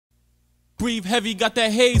Breathe heavy, got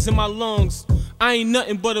that haze in my lungs. I ain't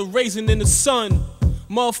nothing but a raisin in the sun.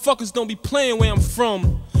 Motherfuckers don't be playing where I'm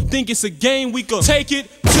from. Think it's a game, we could take it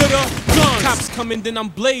to the guns. Cops coming, then I'm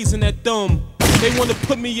blazing that thumb. They wanna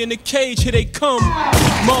put me in a cage, here they come.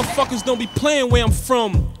 Motherfuckers don't be playing where I'm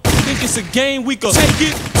from. Think it's a game, we could take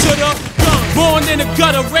it to the guns. Born in the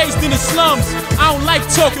gutter, raised in the slums. I don't like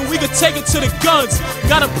talking, we could take it to the guns.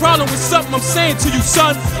 Got a problem with something I'm saying to you,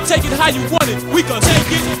 son. Take it how you want it, we could take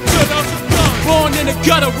it to the guns. Born in the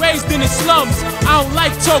gutter, raised in the slums. I don't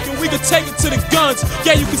like talking, we could take it to the guns.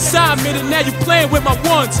 Yeah, you can side me, and now you playing with my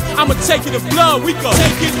ones. I'ma take it in blood, we could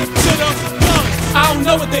take it to the guns. I don't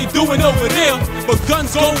know what they doing over there, but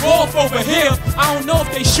guns go off over here. I don't know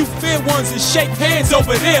if they shoot fair ones and shake hands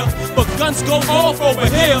over there, but guns go off over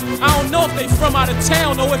here. I don't know if they from out of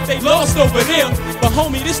town or if they lost over there, but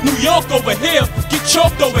homie, this New York over here, get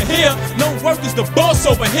chalked over here. No work is the boss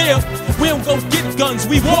over here. We don't go get guns,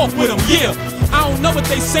 we walk with them, yeah. I don't know what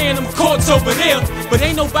they saying, them courts over there, but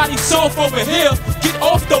ain't nobody soft over here. Get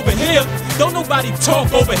off over here, don't nobody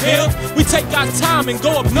talk over here. We take our time and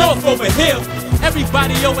go up north over here.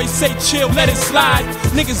 Everybody always say chill, let it slide.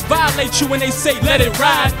 Niggas violate you when they say let it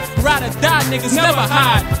ride. Ride or die, niggas never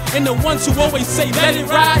hide. And the ones who always say let it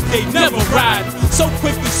ride, they never ride. So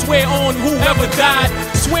quick to swear on whoever died.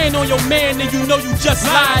 Swearing on your man and you know you just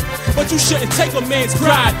lied. But you shouldn't take a man's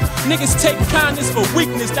pride. Niggas take kindness for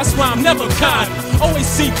weakness, that's why I'm never kind. Always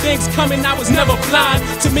see things coming, I was never blind.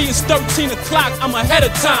 To me it's 13 o'clock, I'm ahead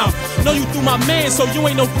of time. Know you through my man, so you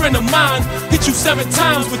ain't no friend of mine. Hit you 7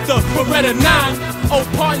 times with the Beretta 9. Oh,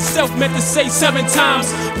 pardon self meant to say 7 times.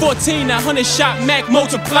 14, that 100 shot Mac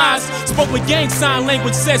multiplies. Spoke with gang sign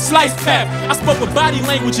language, said slice pap. I spoke with body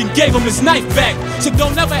language and gave him his knife back. So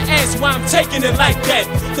don't ever ask why I'm taking it like that,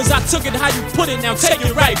 cause I took it how you put it, now take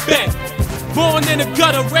it right back. Born in the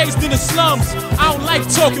gutter, raised in the slums. I don't like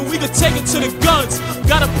talking, we could take it to the guns.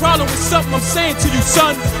 Got a problem with something I'm saying to you,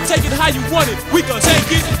 son. Take it how you want it, we could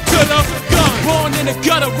take it to the guns. Born in the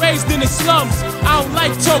gutter, raised in the slums. I don't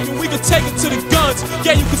like talking, we could take it to the guns.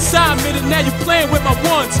 Yeah, you can side me, and now you playing with my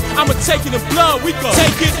ones. I'ma take it in blood, we could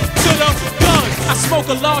take it to the guns. I smoke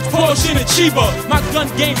a large portion of Chiba. My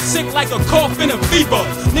gun game sick like a cough and a fever.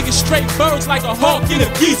 Niggas straight birds like a hawk and a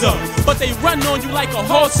geezer, but they run on you like a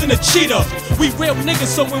horse and a cheetah. We real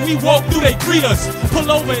niggas, so when we walk through they greet us.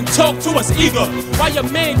 Pull over and talk to us eager. Why your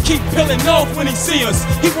man keep peeling off when he see us?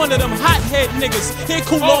 He one of them hothead niggas, he'll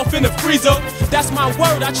cool off in the freezer. That's my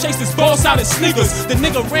word, I chased his boss out of sneakers. The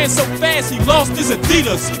nigga ran so fast he lost his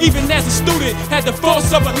Adidas. Even as a student, had the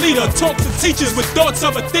force of a leader. Talk to teachers with thoughts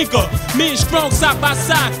of a thinker. Me and Strong side by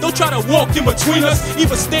side, don't try to walk in between us.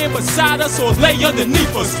 Either stand beside us or lay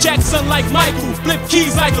underneath us. Jackson like Michael, flip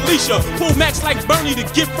keys like Alicia. Pull Max like Bernie to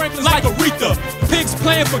get Franklin like Aretha. Pigs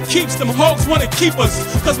playing for keeps, them hogs wanna keep us,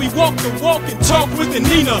 cause we walk the walk and talk with the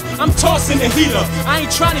Nina. I'm tossing the heater, I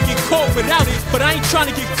ain't trying to get caught without it, but I ain't trying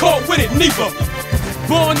to get caught with it neither.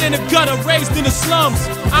 Born in the gutter, raised in the slums.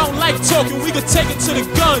 I don't like talking, we could take it to the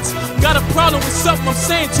guns. Got a problem with something I'm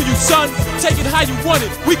saying to you, son. Take it how you want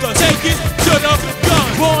it, we could take it to the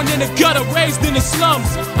guns. Born in the gutter, raised in the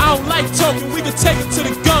slums. I don't like talking, we could take it to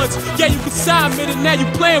the guns. Yeah, you can side me, and now you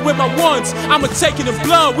playing with my ones. I'ma take it in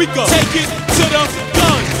blood, we could take it to the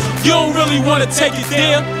guns. You don't really wanna take it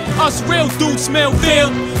there. Us real dudes smell there.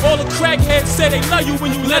 All the crackheads say they love you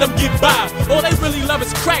when you let them get by. All they really love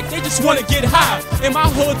is crack, they just wanna get high. In my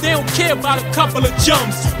hood, they don't care about a couple of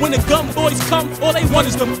jumps. When the gun boys come, all they want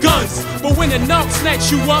is them guns. But when the knocks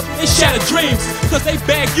snatch you up, they shatter dreams, cause they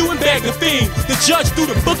bag you and bag the fiend. The judge threw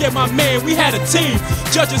the book at my man, we had a team.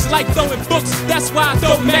 Judges like throwing books, that's why I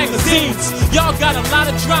throw magazines. Y'all got a lot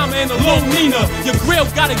of drama and a little Nina. Your grill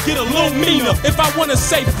gotta get a little meaner. If I wanna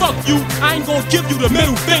say fuck you, I ain't gonna give you the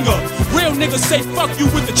middle finger. Real niggas say fuck you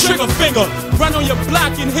with the trigger finger. Run on your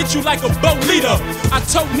block and hit you like a boat leader. I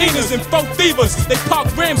told Ninas and 4 Thieves, they park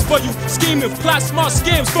Rams for you, scheme and plot smart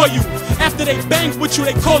scams for you. After they bang with you,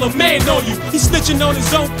 they call a man on you. He snitching on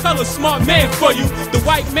his own color, smart man for you. The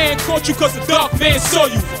white man caught you cause the dark man saw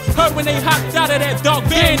you. Heard when they hopped out of that dark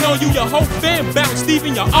van on you, your whole fan bounced,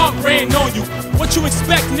 even your aunt ran on you. What you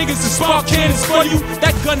expect, niggas to spark cannons for you?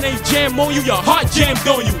 That gun ain't jam on you, your heart jammed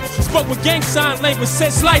on you. Spoke with gang sign language,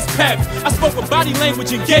 said slice pap. I spoke with body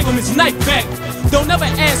language and gave him his knife back. Don't ever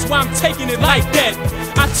ask why I'm taking it like that.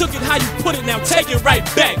 I took it how you put it, now take it right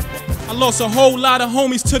back. I lost a whole lot of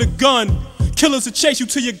homies to the gun. Killers will chase you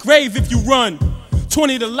to your grave if you run.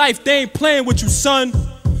 20 to life, they ain't playing with you, son.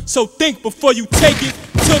 So think before you take it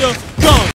to the gun.